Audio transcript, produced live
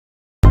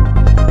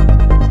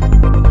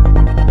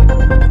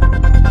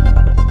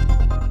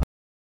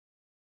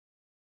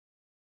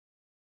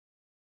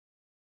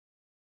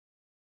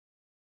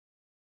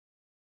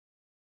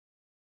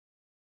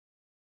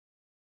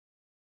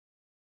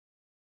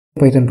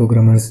Python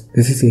programmers,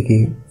 this is AK.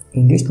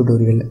 In this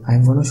tutorial, I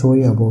am going to show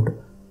you about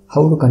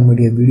how to convert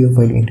a video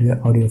file into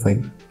an audio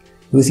file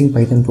using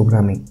Python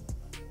programming.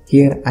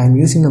 Here I am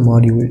using a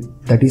module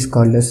that is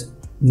called as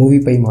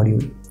Moviepy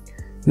module.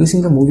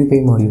 Using the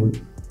Moviepy module,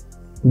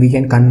 we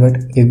can convert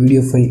a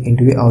video file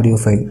into an audio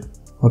file.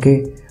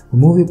 Okay,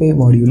 Moviepy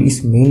module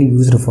is mainly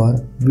used for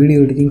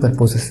video editing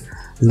purposes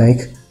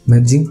like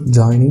merging,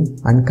 joining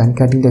and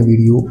concatenating the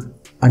video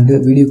and the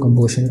video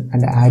composition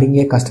and adding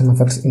a custom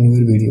effects in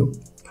your video.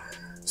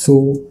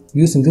 So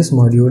using this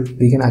module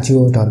we can achieve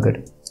our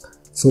target.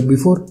 So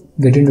before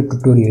getting to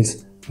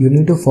tutorials, you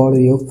need to follow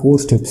your 4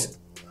 steps.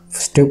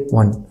 Step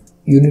 1,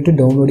 you need to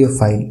download your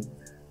file.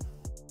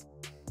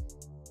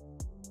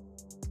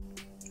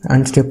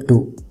 And step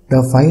 2,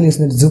 the file is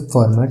in a zip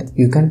format.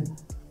 You can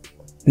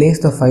place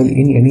the file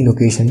in any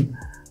location.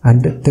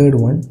 And the third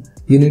one,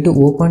 you need to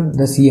open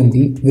the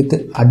CMD with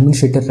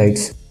administrator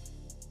rights.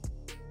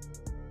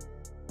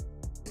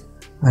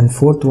 And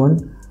fourth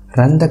one,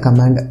 run the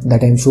command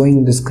that I am showing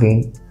in the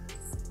screen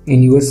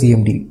in your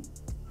CMD.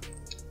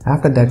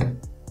 After that,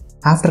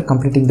 after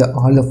completing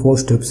all the 4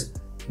 steps,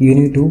 you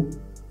need to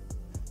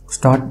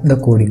start the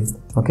coding.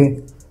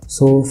 Okay,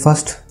 so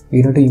first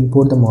you need to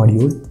import the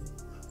module.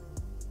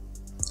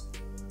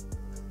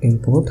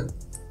 Import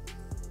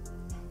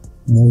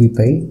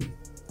Moviepy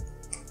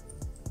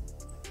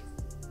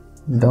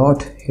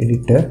dot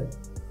editor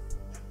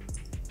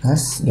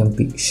as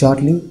MP.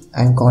 Shortly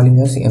I am calling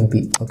as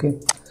MP. Okay,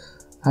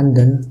 and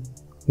then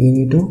you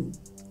need to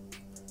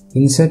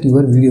insert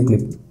your video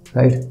clip,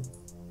 right?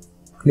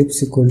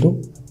 Clips equal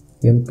to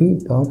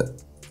mp dot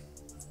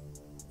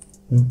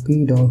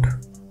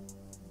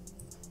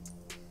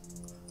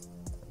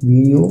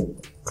video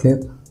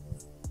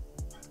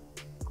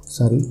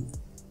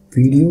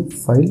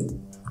file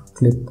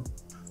clip.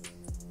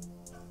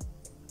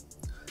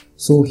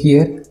 So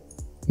here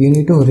you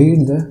need to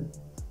read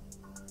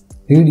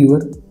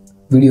your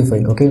video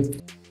file. Okay,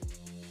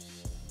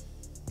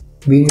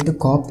 we need to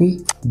copy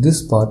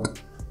this path.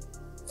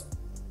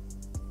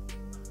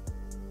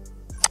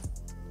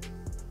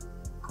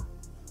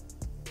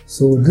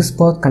 So this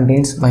path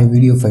contains my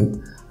video file.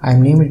 I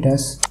am named it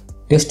as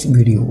test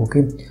video.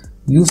 Okay,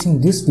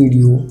 using this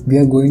video we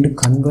are going to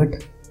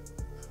convert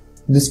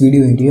this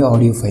video into an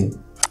audio file,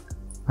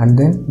 and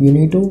then you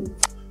need to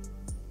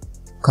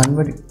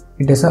convert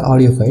it as an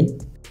audio file.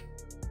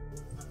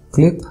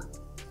 Clip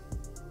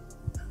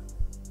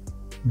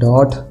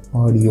dot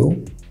audio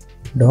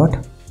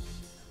dot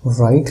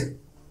write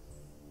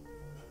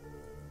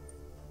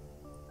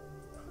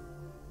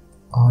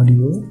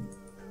audio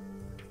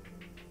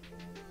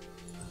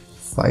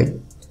file,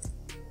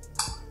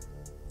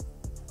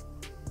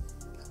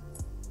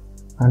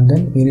 and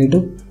then you need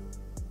to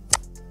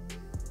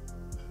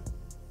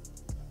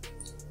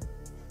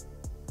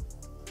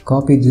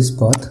copy this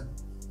path.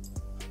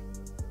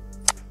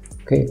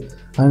 Okay,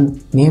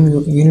 and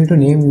you need to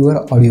name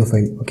your audio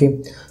file.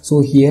 Okay,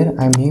 so here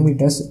I am naming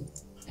it as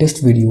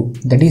test video,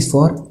 that is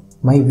for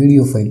my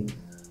video file.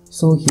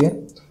 So here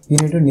you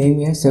need to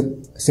name a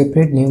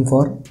separate name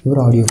for your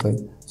audio file.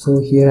 So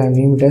here I am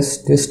naming it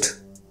as test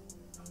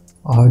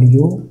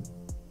audio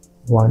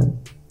 1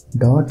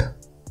 dot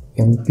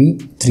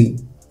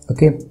mp3.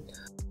 Okay,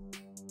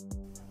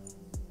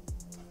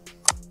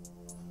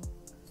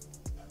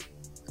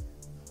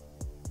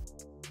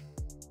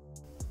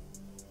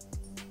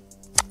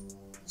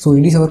 so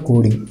it is our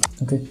coding.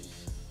 Okay,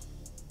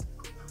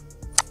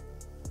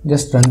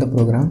 just run the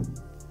program.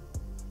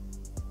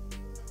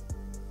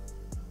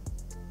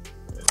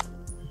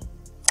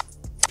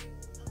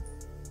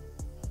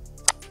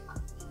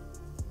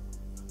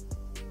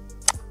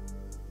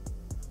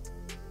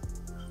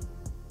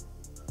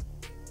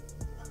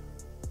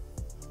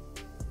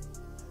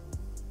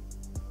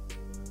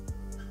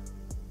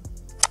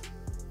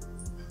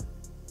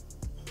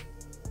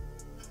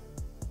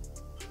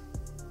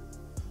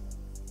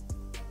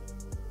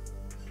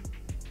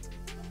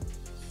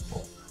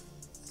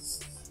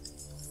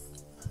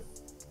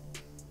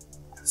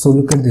 So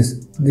look at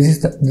this.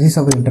 This is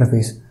our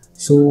interface.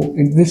 So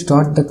it will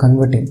start the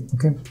converting.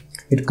 Okay,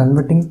 it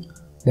converting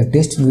the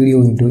test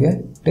video into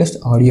a test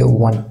audio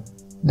 1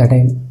 that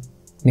I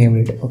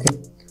named it. Okay,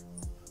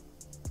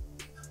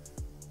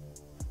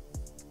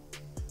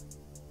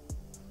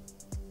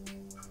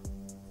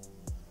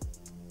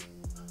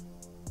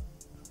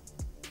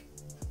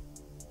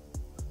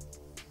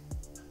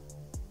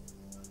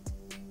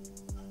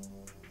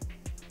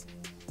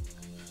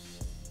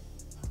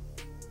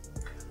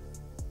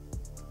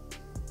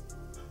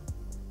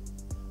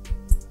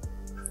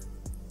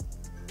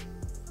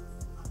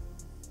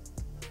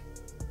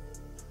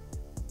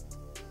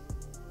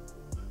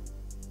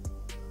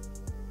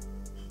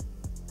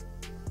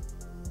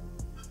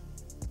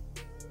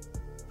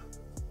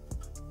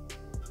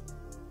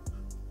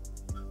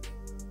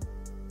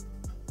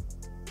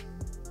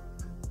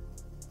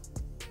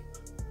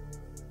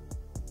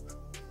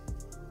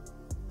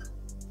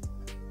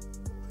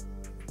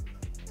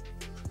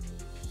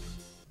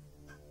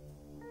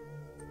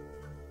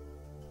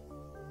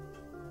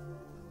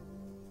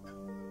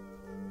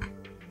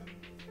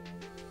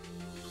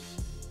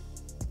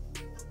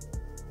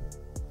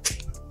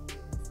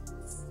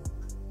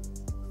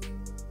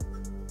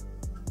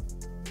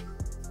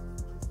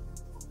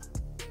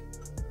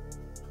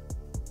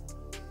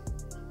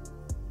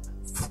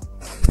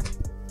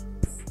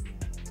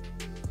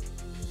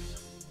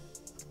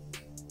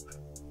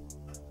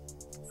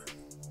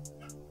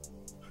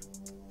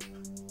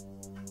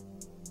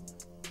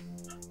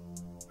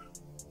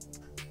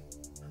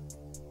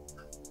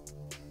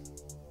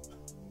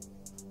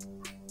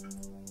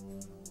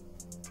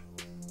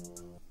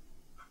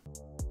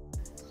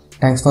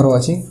 Thanks for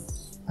watching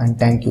and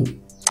thank you.